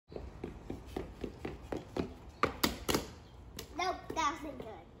That wasn't good.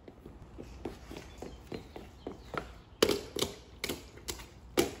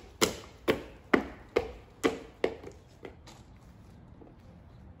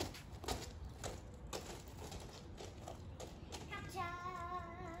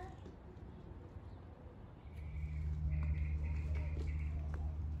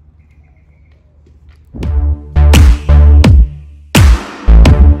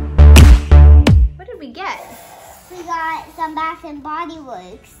 What did we get? We got some Bath and Body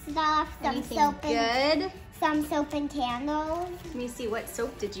Works stuff, Anything good? Some soap and candles. Let me see, what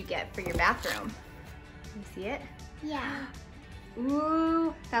soap did you get for your bathroom? Let me see it. Yeah.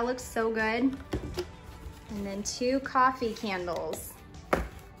 Ooh, that looks so good. And then 2 coffee candles.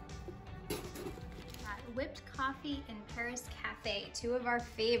 Whipped coffee in Paris Cafe, 2 of our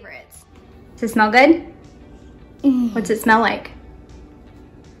favorites. Does it smell good? Mm-hmm. What's it smell like?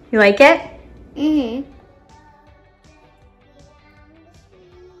 You like it? Mm-hmm.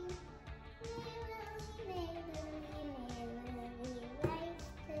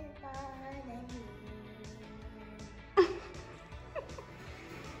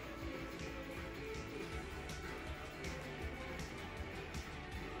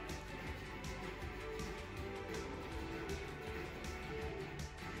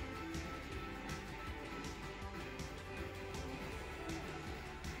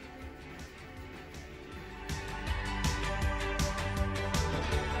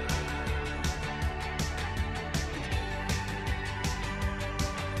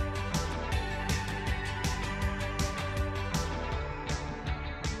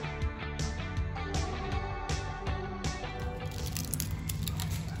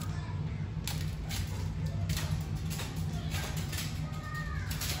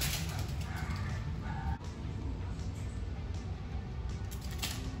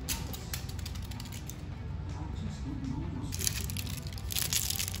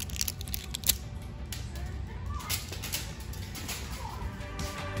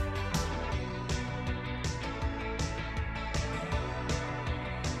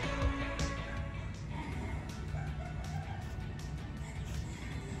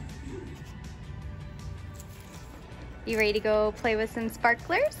 You ready to go play with some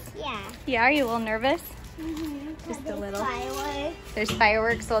sparklers? Yeah. Yeah, are you a little nervous? Mm-hmm. Just a little. Fireworks. There's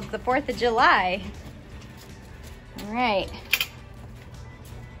fireworks, so it's the 4th of July. All right.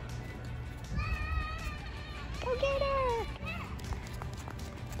 Go get her.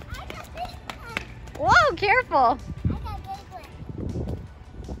 I got big one. Whoa, careful. I got big one.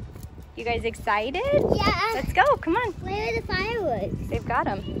 You guys excited? Yeah. Let's go, come on. Where are the fireworks? They've got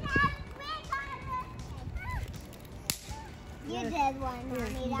them. You did one,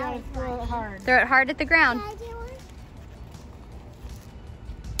 Mommy. You gotta throw it hard. Throw it hard at the ground. Can I do one?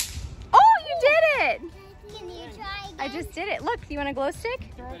 Oh, you did it. Can you try again? I just did it. Look, you want a glow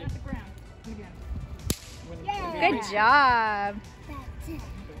stick? Throw it at the ground. Again. Yeah. Good job. That's it.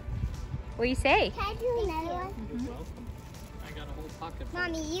 What do you say? Can I do another one? I got a whole pocket full.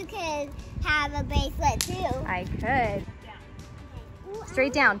 Mommy, you could have a bracelet too. I could.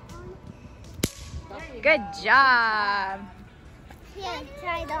 Straight down. Good job. Here,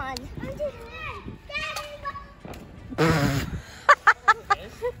 try it on.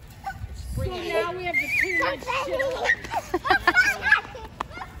 So now we have the too much shit.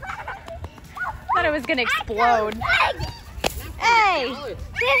 Thought it was gonna explode. Hey!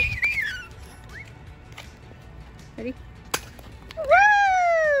 Ready? Woo!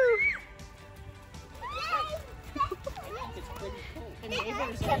 It's pretty cool. The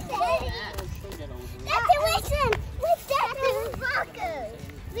neighbors That's She'll get over it. it, listen. We got the fucker.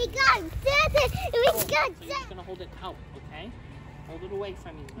 We got this. We got You're just gonna hold it out, okay? Hold it away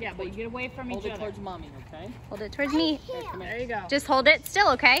from you. Yeah, but you get away from Hold each it other. towards mommy, okay? Hold it towards me. Here, come There here. you go. Just hold it still,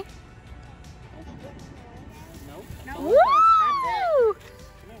 okay? Nope. No. Hold Woo! it.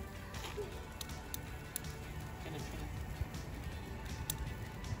 Come here. Gonna change.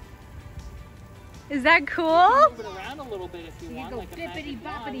 Is that cool? Move it around a little bit if you You want, go like a magic bippity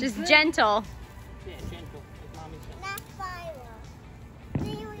wand. boppity. Just gentle. Yeah, gentle. Like mommy's gentle. Not fireworks.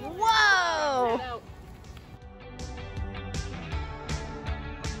 Whoa! Get out.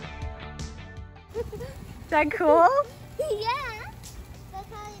 Is that cool? Yeah. What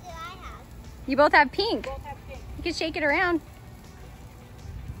color do I have? You both have pink. Both have pink. You can shake it around.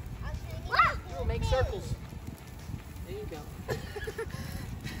 Oh, make circles. There you go.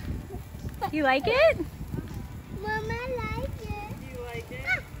 You like it? Mama, I like it. Do you like it?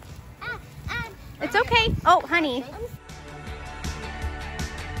 Ah, ah, It's okay. Oh, honey. I'm